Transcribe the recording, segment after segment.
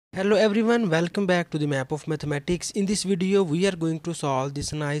Hello everyone, welcome back to the map of mathematics. In this video we are going to solve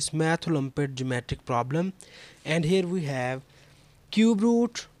this nice math Olympiad geometric problem, and here we have cube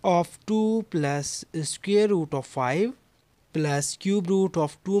root of 2 plus square root of 5 plus cube root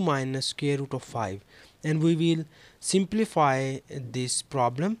of 2 minus square root of 5, and we will simplify this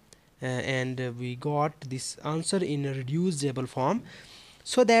problem, and we got this answer in a reducible form.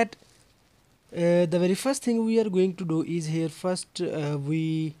 So that the very first thing we are going to do is here first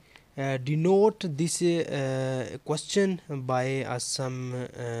we denote this question by some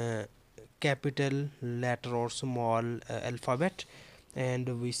capital letter or small alphabet,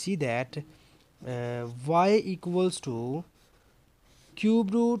 and we see that y equals to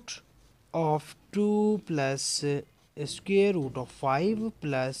cube root of 2 plus square root of 5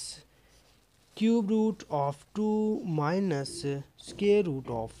 plus cube root of 2 minus square root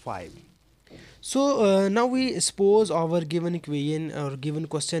of 5. So now we suppose our given equation or given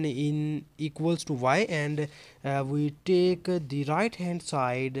question in equals to y, and we take the right hand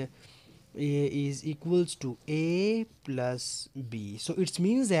side is equals to a plus b. So it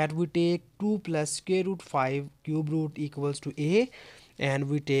means that we take 2 plus square root 5 cube root equals to a, and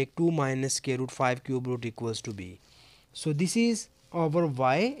we take 2 minus square root 5 cube root equals to b. So this is our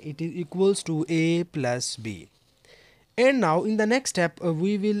y, it is equals to a plus b. And now in the next step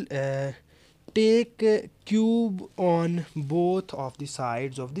we will take cube on both of the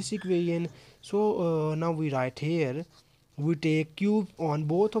sides of this equation. So now we write here, we take cube on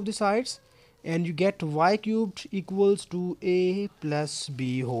both of the sides, and you get y cubed equals to a plus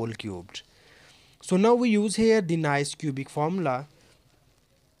b whole cubed. So now we use here the nice cubic formula,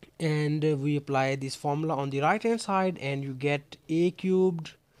 and we apply this formula on the right hand side, and you get a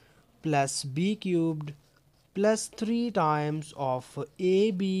cubed plus b cubed plus 3 times of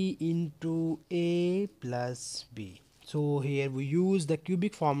AB into A plus B. So here we use the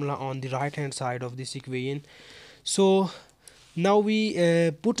cubic formula on the right hand side of this equation. So now we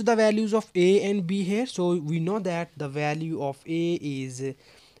put the values of A and B here. So we know that the value of A is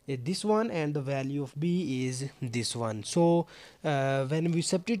this one, and the value of B is this one. So when we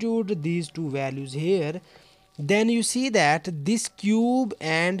substitute these two values here, then you see that this cube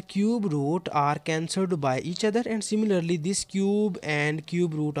and cube root are cancelled by each other, and similarly this cube and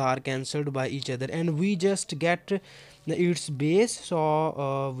cube root are cancelled by each other, and we just get its base.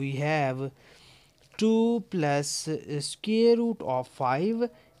 So we have 2 plus square root of 5,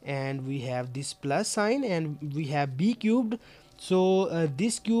 and we have this plus sign, and we have b cubed. So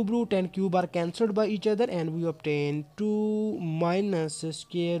this cube root and cube are cancelled by each other, and we obtain 2 minus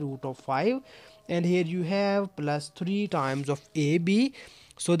square root of 5, and here you have plus 3 times of ab.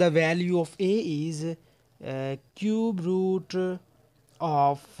 So the value of a is cube root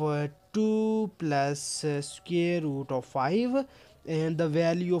of 2 plus square root of 5, and the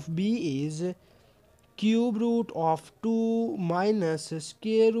value of b is cube root of 2 minus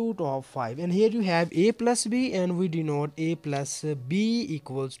square root of 5, and here you have a plus b, and we denote a plus b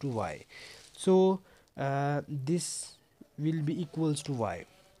equals to y. So this will be equals to y.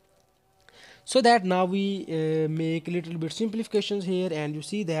 So that now we make little bit simplifications here, and you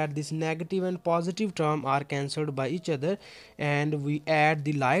see that this negative and positive term are cancelled by each other, and we add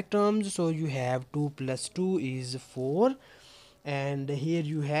the like terms. So you have 2 plus 2 is 4, and here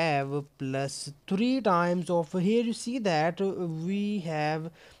you have plus 3 times of, here you see that we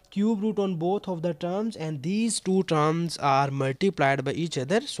have cube root on both of the terms, and these two terms are multiplied by each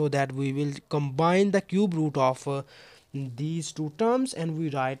other, so that we will combine the cube root of these two terms, and we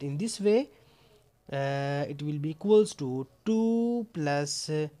write in this way, it will be equals to 2 plus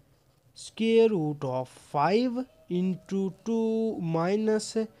square root of 5 into 2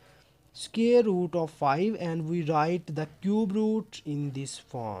 minus square root of 5, and we write the cube root in this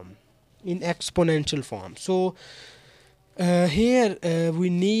form, in exponential form. So here we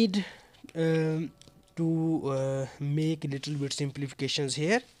need to make a little bit simplifications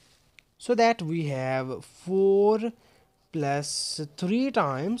here, so that we have 4 plus 3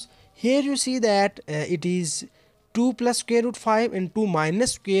 times, here you see that it is 2 plus square root 5 and 2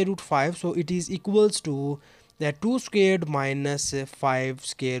 minus square root 5, so it is equals to that 2 squared minus 5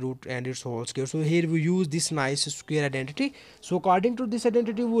 square root and its whole square. So here we use this nice square identity. So according to this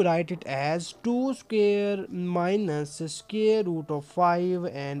identity we write it as 2 square minus square root of 5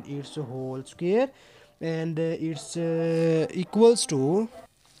 and its whole square, and it's equals to,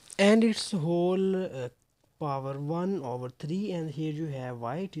 and its whole power 1 over 3, and here you have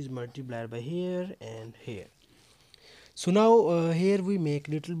y, it is multiplied by here and here. So now here we make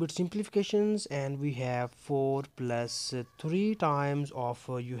little bit simplifications, and we have 4 plus 3 times of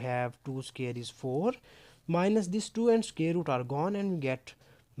you have 2 square is 4 minus this 2, and square root are gone, and we get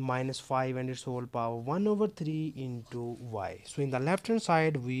minus 5 and its whole power 1 over 3 into y. So in the left hand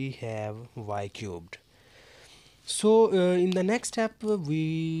side we have y cubed. So in the next step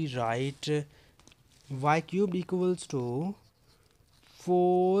we write y cubed equals to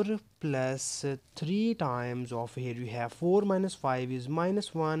 4 plus 3 times of, here you have 4 minus 5 is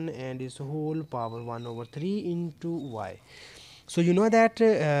minus 1 and its whole power 1 over 3 into y. So you know that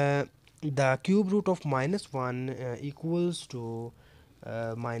the cube root of minus 1 equals to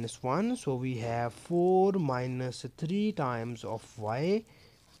minus 1. So we have 4 minus 3 times of y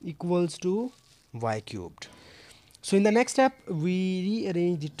equals to y cubed. So in the next step we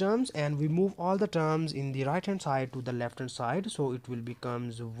rearrange the terms and we move all the terms in the right hand side to the left hand side. So it will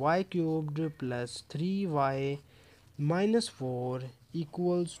becomes y cubed plus 3y minus 4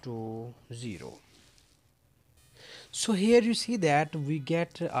 equals to 0. So here you see that we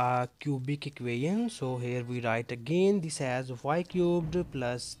get a cubic equation. So here we write again this as y cubed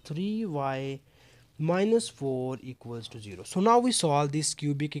plus 3y minus 4 equals to 0. So now we solve this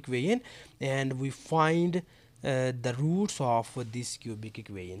cubic equation and we find the roots of this cubic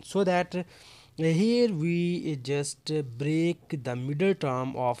equation, so that here we just break the middle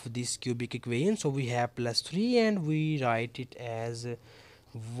term of this cubic equation. So we have plus 3 and we write it as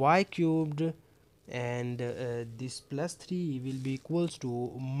y cubed, and this plus 3 will be equals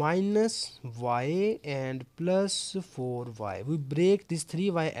to minus y and plus 4y. We break this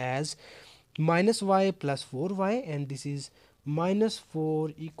 3y as minus y plus 4y, and this is minus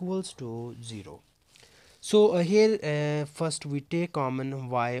 4 equals to 0. So here first we take common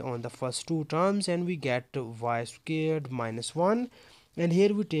y on the first two terms and we get y squared minus 1, and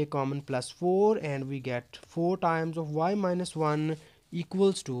here we take common plus 4 and we get 4 times of y minus 1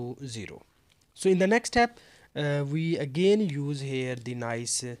 equals to 0. So in the next step we again use here the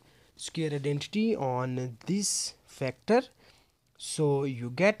nice square identity on this factor. So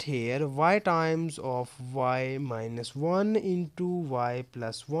you get here y times of y minus 1 into y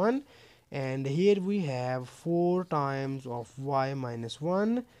plus 1, and here we have 4 times of y minus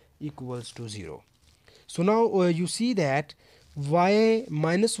 1 equals to 0. So now you see that y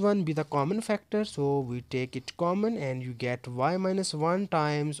minus 1 be the common factor, so we take it common and you get y minus 1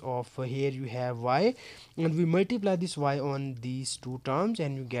 times of, here you have y, and we multiply this y on these two terms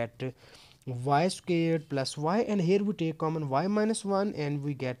and you get y squared plus y, and here we take common y minus 1 and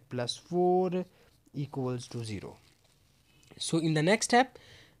we get plus 4 equals to 0. So in the next step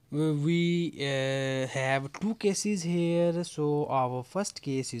we have two cases here. So our first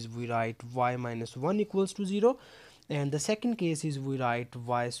case is we write y minus 1 equals to 0, and the second case is we write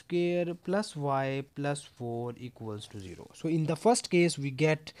y square plus y plus 4 equals to 0. So in the first case we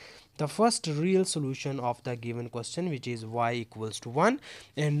get the first real solution of the given question, which is y equals to 1,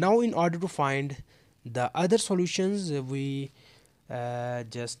 and now in order to find the other solutions we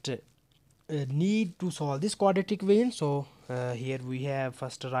just need to solve this quadratic equation. So here we have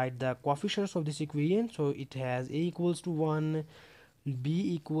first write the coefficients of this equation. So it has a equals to 1,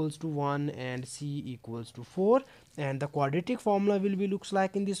 b equals to 1, and c equals to 4, and the quadratic formula will be looks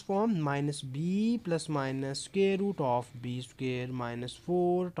like in this form: minus b plus minus square root of b square minus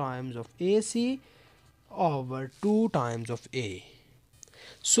 4 times of ac over 2 times of a.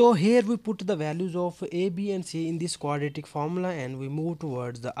 So here we put the values of a, b and c in this quadratic formula and we move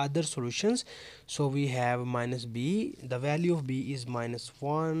towards the other solutions. So we have minus b, the value of b is minus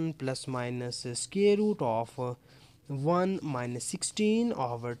 1 plus minus square root of 1 minus 16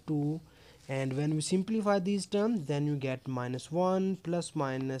 over 2, and when we simplify these terms then you get minus 1 plus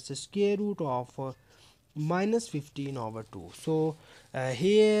minus square root of minus 15 over 2. So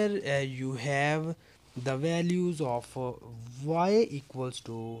here you have the values of y equals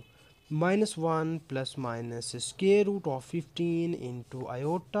to minus 1 plus minus square root of 15 into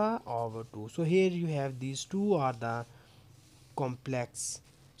iota over 2. So here you have these two are the complex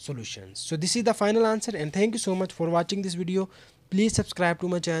solutions. So this is the final answer, and thank you so much for watching this video. Please subscribe to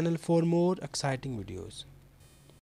my channel for more exciting videos.